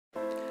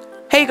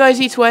Hey guys,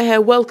 Eataway here,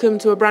 welcome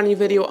to a brand new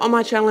video on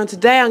my channel, and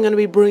today I'm going to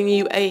be bringing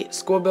you a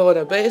squad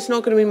builder, but it's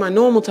not going to be my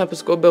normal type of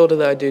squad builder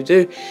that I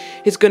do.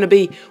 It's going to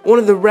be one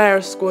of the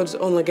rarest squads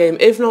on the game,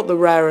 if not the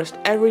rarest.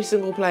 Every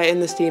single player in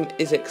this team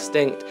is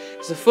extinct.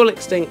 It's a full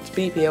extinct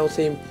BPL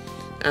team,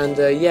 and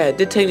yeah, it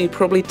did take me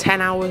probably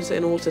 10 hours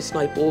in order to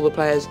snipe all the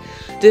players.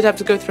 Did have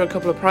to go through a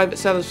couple of private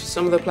sellers for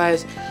some of the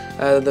players.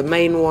 The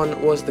main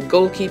one was the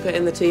goalkeeper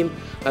in the team,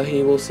 who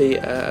you will see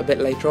a bit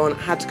later on.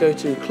 Had to go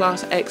to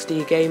Class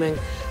XD Gaming.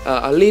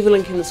 I'll leave a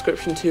link in the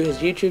description to his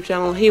YouTube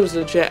channel. He was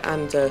legit,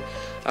 and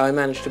I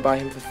managed to buy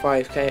him for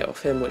 5k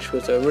off him, which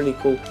was really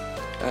cool.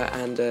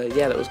 And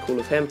yeah, that was cool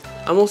of him.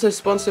 I'm also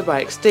sponsored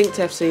by Extinct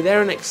FC.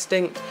 They're an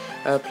extinct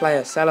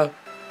player seller,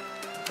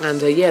 and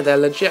yeah, they're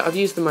legit. I've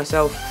used them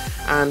myself,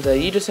 and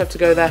you just have to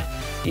go there.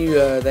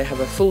 They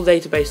have a full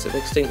database of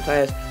extinct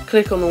players.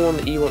 Click on the one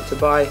that you want to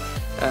buy,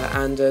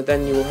 and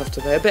then you will have to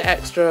pay a bit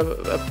extra,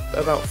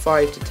 about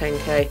 5 to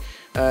 10k.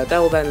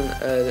 They'll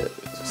then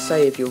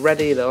say if you're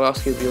ready. They'll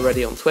ask you if you're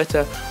ready on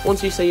Twitter.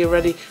 Once you say you're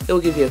ready, they'll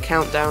give you a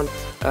countdown,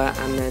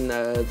 and then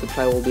the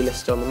player will be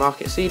listed on the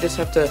market. So you just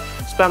have to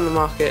spam the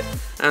market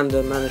and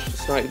manage to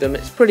snipe them.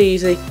 It's pretty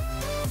easy,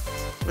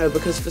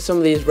 because for some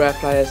of these rare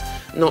players,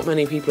 not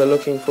many people are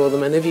looking for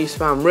them, and if you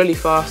spam really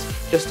fast,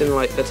 just in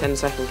like the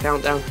 10-second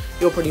countdown,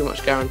 you're pretty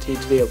much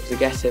guaranteed to be able to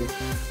get him.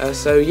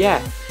 So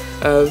yeah,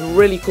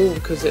 really cool,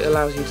 because it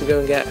allows you to go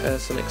and get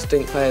some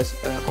extinct players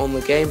on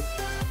the game.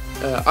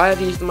 I have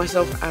used them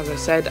myself, as I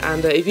said,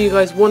 and if you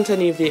guys want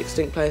any of the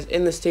extinct players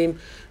in this team,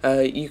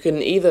 you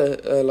can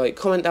either like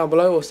comment down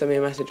below or send me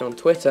a message on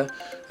Twitter,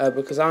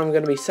 because I'm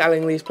going to be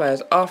selling these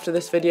players after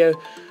this video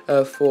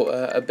for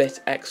a bit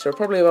extra,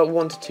 probably about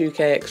 1 to 2k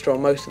extra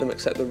on most of them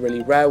except the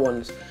really rare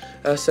ones.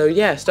 So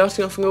yeah,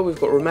 starting off in goal, we've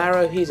got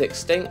Romero, he's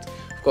extinct.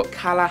 We've got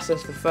Callas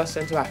as the first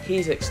centre back,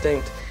 he's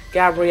extinct.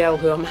 Gabriel,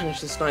 who I managed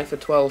to snipe for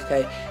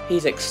 12k,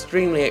 he's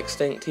extremely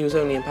extinct. He was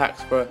only in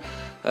packs for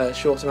a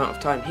short amount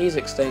of time, he's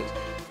extinct.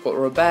 We've got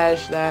Romero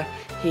there,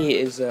 he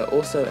is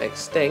also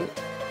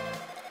extinct.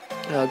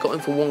 Got him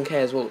for 1k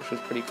as well, which was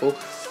pretty cool.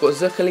 We've got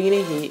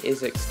Zuculini, he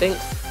is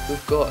extinct.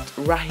 We've got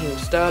Raheem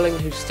Sterling,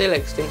 who's still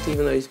extinct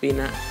even though he's been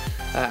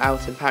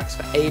out in packs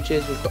for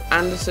ages. We've got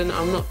Anderson,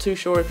 I'm not too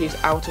sure if he's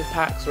out of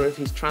packs or if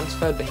he's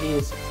transferred, but he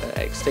is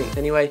extinct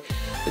anyway.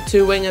 The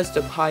two wingers,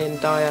 Depay and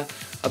Dyer,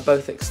 are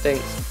both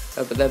extinct,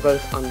 but they're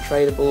both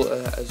untradeable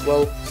as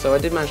well, so I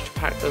did manage to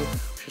pack them,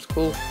 which is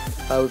cool.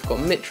 We've got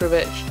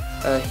Mitrovic,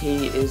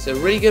 he is a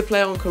really good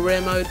player on career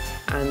mode,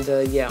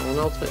 and yeah, on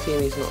Ultimate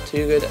Team he's not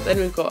too good. Then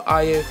we've got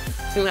Ayew, I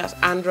think that's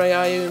Andre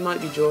Ayew, it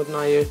might be Jordan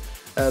Ayew,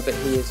 but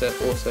he is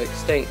also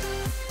extinct.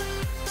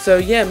 So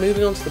yeah,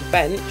 moving on to the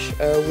bench,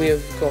 we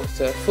have got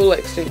a full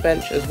extinct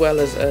bench as well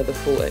as the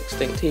full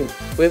extinct team.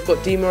 We've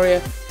got Di Maria,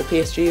 the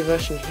PSG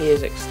version, he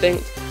is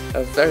extinct,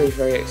 a very,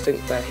 very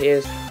extinct player he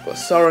is. We've got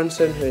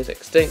Sorensen, who is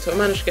extinct, so I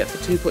managed to get for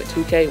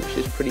 2.2k, which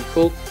is pretty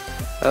cool.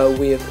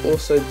 We have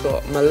also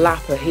got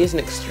Malapa, he is an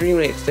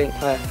extremely extinct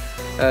player,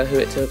 who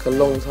it took a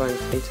long time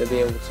for me to be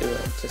able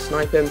to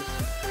snipe him.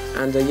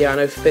 And yeah, I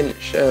know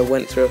Finch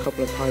went through a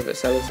couple of private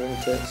sellers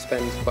and to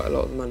spend quite a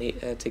lot of money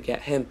to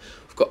get him.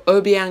 We've got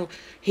Obiang,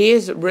 he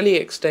is really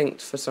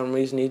extinct for some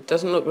reason. He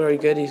doesn't look very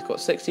good, he's got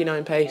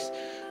 69 pace,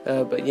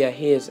 but yeah,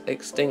 he is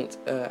extinct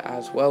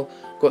as well.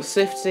 We've got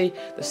Sifty,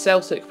 the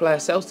Celtic player.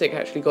 Celtic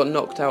actually got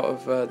knocked out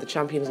of the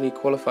Champions League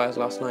qualifiers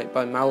last night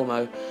by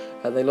Malmo.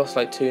 They lost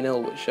like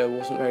 2-0, which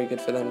wasn't very good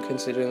for them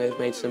considering they've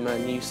made some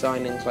new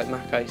signings like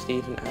Mackay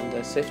Stephen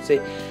and Sifty,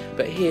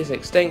 but he is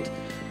extinct.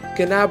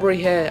 Gnabry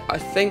here, I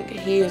think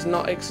he is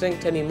not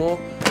extinct anymore,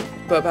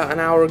 but about an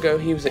hour ago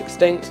he was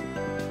extinct.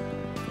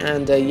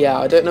 And yeah,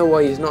 I don't know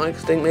why he's not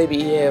extinct, maybe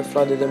EA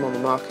flooded him on the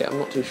market, I'm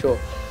not too sure.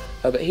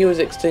 But he was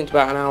extinct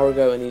about an hour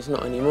ago and he's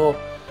not anymore.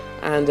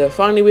 And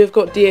finally we've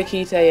got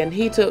Diakite, and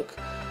he took,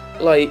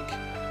 like,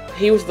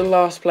 he was the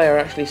last player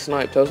I actually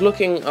sniped. I was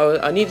looking,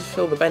 I needed to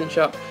fill the bench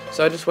up,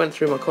 so I just went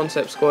through my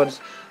concept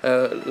squads,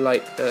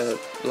 like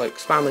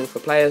spamming for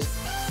players,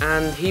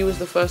 and he was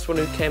the first one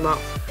who came up,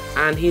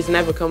 and he's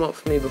never come up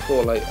for me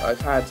before. Like,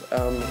 I've had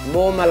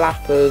more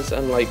Malapas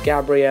and like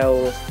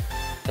Gabriels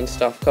and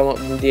stuff come up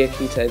than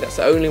Diakite. That's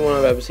the only one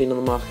I've ever seen on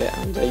the market,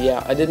 and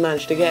yeah, I did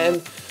manage to get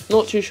him.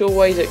 Not too sure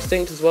why he's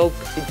extinct as well,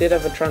 because he did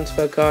have a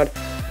transfer card.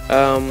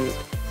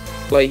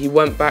 Like, he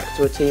went back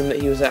to a team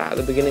that he was at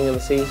the beginning of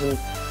the season,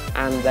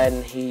 and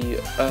then he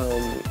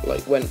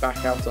like went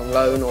back out on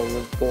loan or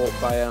was bought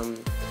by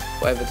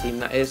whatever team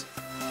that is.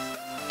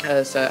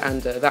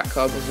 That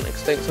card wasn't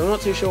extinct, so I'm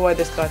not too sure why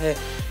this card here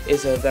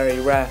is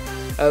very rare.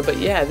 But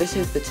yeah, this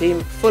is the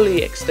team,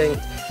 fully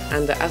extinct,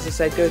 and as I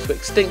said, go to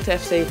Extinct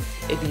FC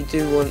if you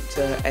do want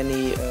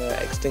any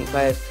extinct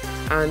players,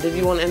 and if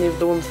you want any of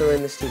the ones that are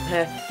in this team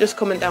here, just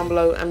comment down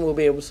below and we'll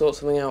be able to sort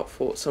something out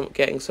for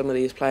getting some of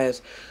these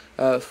players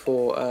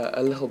for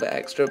a little bit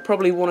extra,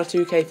 probably 1 or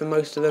 2k for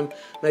most of them,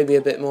 maybe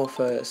a bit more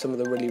for some of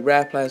the really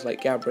rare players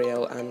like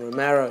Gabriel and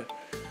Romero.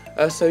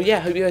 So yeah,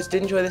 hope you guys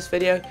did enjoy this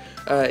video.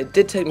 It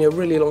did take me a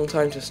really long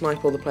time to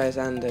snipe all the players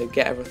and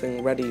get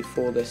everything ready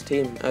for this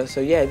team.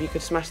 So yeah, if you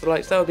could smash the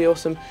likes, that would be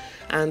awesome.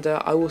 And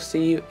I will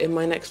see you in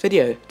my next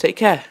video. Take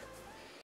care.